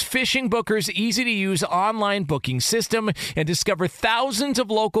 Use Fishing Booker's easy-to-use online booking system and discover thousands of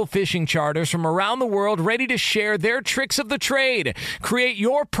local fishing charters from around the world ready to share their tricks of the trade. Create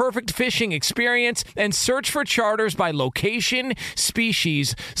your perfect fishing experience and search for charters by location,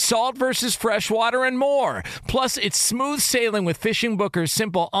 species, salt versus freshwater, and more. Plus, it's smooth sailing with Fishing Booker's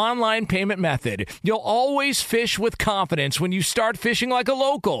simple online payment method. You'll always fish with confidence when you start fishing like a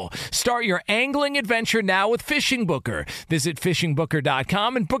local. Start your angling adventure now with Fishing Booker. Visit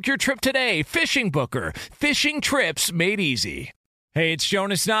FishingBooker.com and book your trip today. Fishing Booker. Fishing trips made easy. Hey, it's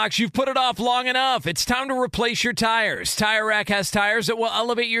Jonas Knox. You've put it off long enough. It's time to replace your tires. Tire Rack has tires that will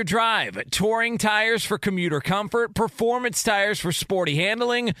elevate your drive. Touring tires for commuter comfort, performance tires for sporty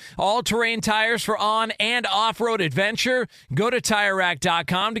handling, all-terrain tires for on- and off-road adventure. Go to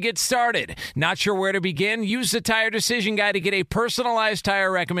TireRack.com to get started. Not sure where to begin? Use the Tire Decision Guide to get a personalized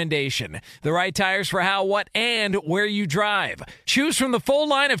tire recommendation. The right tires for how, what, and where you drive. Choose from the full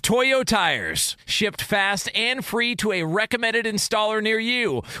line of Toyo tires. Shipped fast and free to a recommended installer near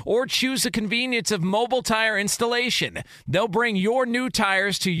you, or choose the convenience of mobile tire installation. They'll bring your new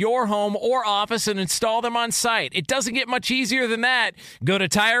tires to your home or office and install them on site. It doesn't get much easier than that. Go to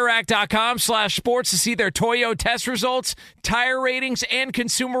TireRack.com/sports to see their Toyo test results, tire ratings, and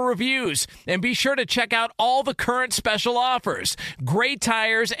consumer reviews. And be sure to check out all the current special offers. Great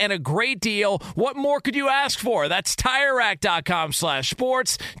tires and a great deal. What more could you ask for? That's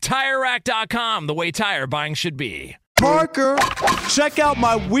TireRack.com/sports. TireRack.com, the way tire buying should be. Parker, check out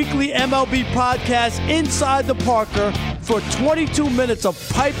my weekly MLB podcast, Inside the Parker, for 22 minutes of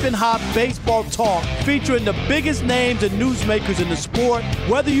piping hot baseball talk featuring the biggest names and newsmakers in the sport.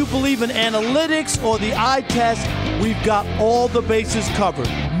 Whether you believe in analytics or the eye test, we've got all the bases covered.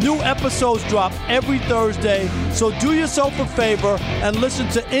 New episodes drop every Thursday, so do yourself a favor and listen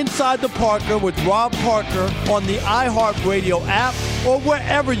to Inside the Parker with Rob Parker on the iHeartRadio app or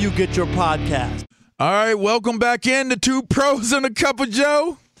wherever you get your podcast. All right, welcome back in to Two Pros and a Cup of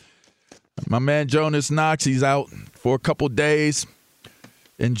Joe. My man Jonas Knox, he's out for a couple days.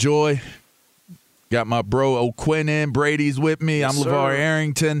 Enjoy. Got my bro O'Quinn in. Brady's with me. Yes, I'm LeVar sir.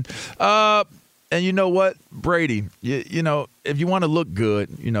 Arrington. And you know what, Brady, you know, if you want to look good,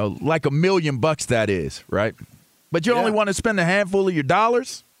 you know, like $1 million that is, right? But you only want to spend a handful of your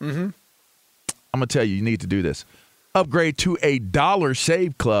dollars? Mm-hmm. I'm going to tell you, you need to do this. Upgrade to a Dollar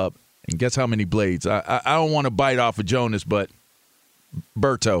Shave Club. And guess how many blades? I don't want to bite off of Jonas, but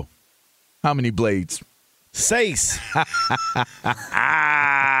Berto, how many blades? 6.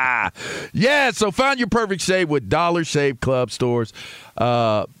 Yeah, so find your perfect shave with Dollar Shave Club stores.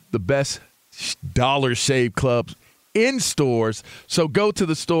 The best Dollar Shave Clubs in stores. So go to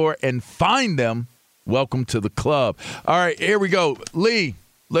the store and find them. Welcome to the club. All right, here we go. Lee,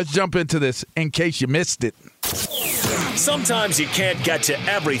 let's jump into this in case you missed it. Sometimes you can't get to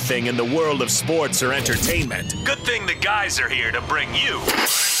everything in the world of sports or entertainment. Good thing the guys are here to bring you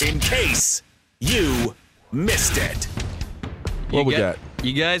in case you missed it. What we got?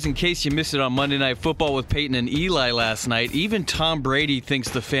 You guys, in case you missed it on Monday Night Football with Peyton and Eli last night, even Tom Brady thinks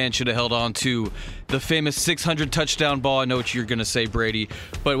the fan should have held on to the famous 600 touchdown ball. I know what you're going to say, Brady.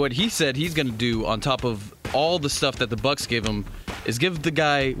 But what he said he's going to do on top of all the stuff that the Bucs gave him is give the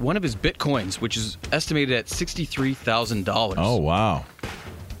guy one of his Bitcoins, which is estimated at $63,000. Oh, wow.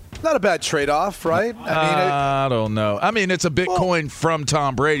 Not a bad trade-off, right? I don't know. I mean, it's a Bitcoin from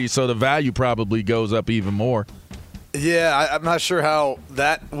Tom Brady, so the value probably goes up even more. Yeah, I'm not sure how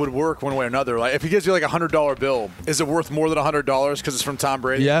that would work one way or another. Like, if he gives you like $100 bill, is it worth more than $100 because it's from Tom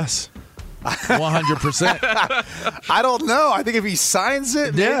Brady? Yes, 100%. I don't know. I think if he signs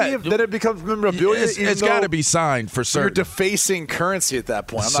it, maybe then it becomes memorabilia. It's got to be signed for certain. You're defacing currency at that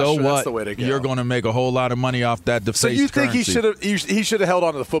point. I'm so not sure what? That's the way to go. You're going to make a whole lot of money off that defaced currency. So you think he should have held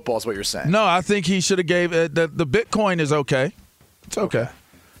on to the football? Is what you're saying? No, I think he should have gave the Bitcoin is okay. It's okay.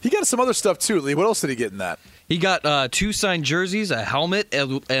 He got some other stuff too, Lee. What else did he get in that? He got 2 signed jerseys, a helmet,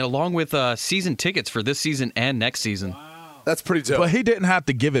 and along with season tickets for this season and next season. Wow. That's pretty dope. But he didn't have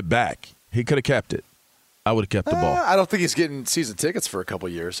to give it back. He could have kept it. I would have kept the ball. I don't think he's getting season tickets for a couple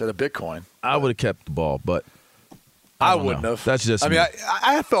years at a Bitcoin. I would have kept the ball, but I wouldn't have. That's just me.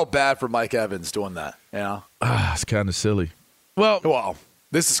 I felt bad for Mike Evans doing that. You know, it's kind of silly. Well,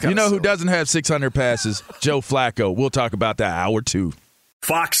 this is kind of silly. Who doesn't have 600 passes? Joe Flacco. We'll talk about that hour 2.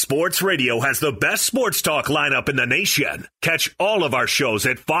 Fox Sports Radio has the best sports talk lineup in the nation. Catch all of our shows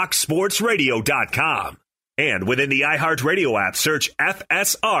at foxsportsradio.com. And within the iHeartRadio app, search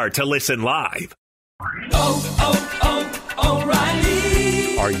FSR to listen live.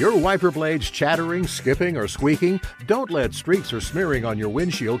 O'Reilly. Are your wiper blades chattering, skipping, or squeaking? Don't let streaks or smearing on your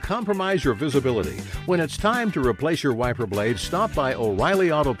windshield compromise your visibility. When it's time to replace your wiper blades, stop by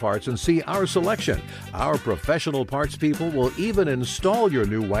O'Reilly Auto Parts and see our selection. Our professional parts people will even install your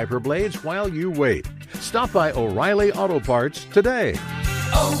new wiper blades while you wait. Stop by O'Reilly Auto Parts today.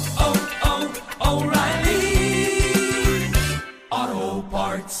 O'Reilly Auto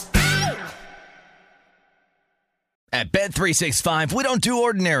Parts. At Bet365, we don't do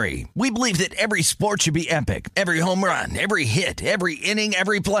ordinary. We believe that every sport should be epic. Every home run, every hit, every inning,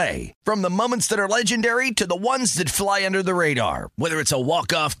 every play. From the moments that are legendary to the ones that fly under the radar. Whether it's a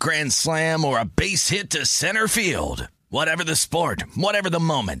walk-off grand slam or a base hit to center field. Whatever the sport, whatever the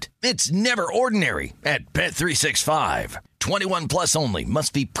moment. It's never ordinary at Bet365. 21 plus only.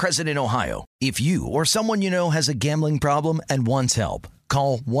 Must be present in Ohio. If you or someone you know has a gambling problem and wants help,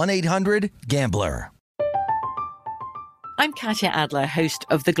 call 1-800-GAMBLER. I'm Katya Adler, host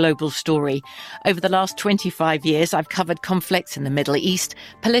of The Global Story. Over the last 25 years, I've covered conflicts in the Middle East,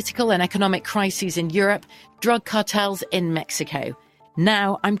 political and economic crises in Europe, drug cartels in Mexico.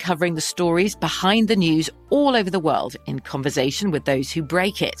 Now I'm covering the stories behind the news all over the world in conversation with those who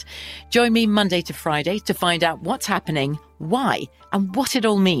break it. Join me Monday to Friday to find out what's happening, why, and what it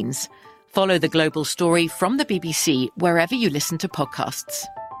all means. Follow The Global Story from the BBC wherever you listen to podcasts.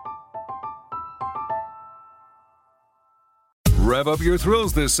 Rev up your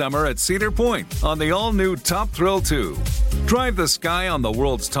thrills this summer at Cedar Point on the all-new Top Thrill 2. Drive the sky on the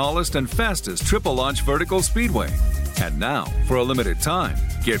world's tallest and fastest triple-launch vertical speedway. And now, for a limited time,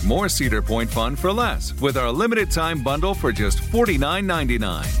 get more Cedar Point fun for less with our limited-time bundle for just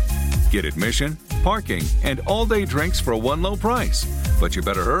 $49.99. Get admission, parking, and all-day drinks for one low price. But you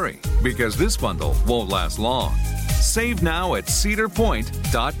better hurry, because this bundle won't last long. Save now at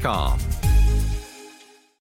cedarpoint.com.